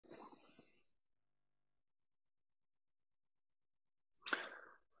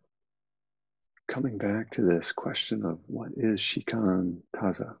coming back to this question of what is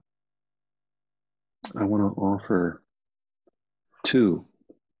shikantaza, I want to offer two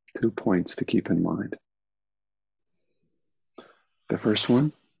points to keep in mind. The first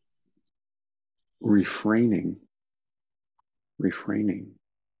one, refraining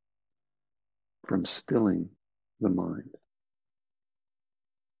from stilling the mind.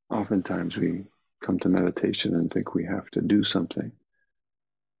 Oftentimes we come to meditation and think we have to do something,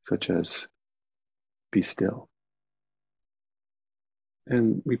 such as be still.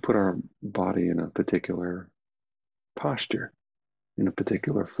 And we put our body in a particular posture, in a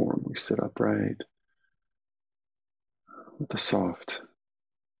particular form. We sit upright with a soft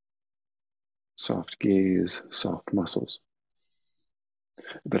gaze, soft muscles.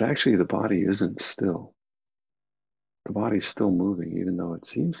 But actually the body isn't still. The body's still moving, even though it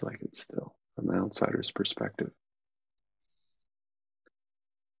seems like it's still from an outsider's perspective.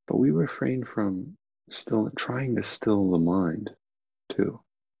 But we refrain from trying to still the mind too.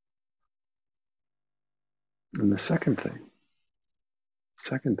 And the second thing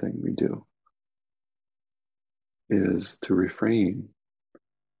we do is to refrain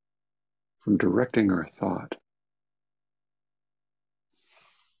from directing our thought.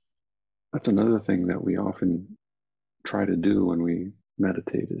 That's another thing that we often try to do when we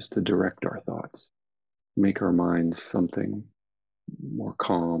meditate, is to direct our thoughts, make our minds something more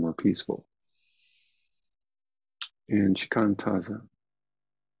calm or peaceful. In shikantaza,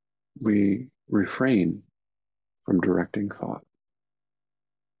 we refrain from directing thought.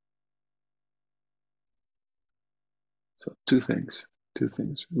 So two things,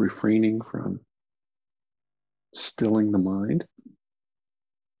 refraining from stilling the mind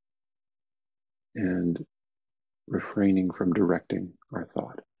and refraining from directing our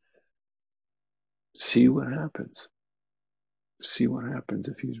thought. See what happens. See what happens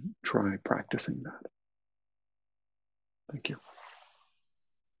if you try practicing that. Thank you.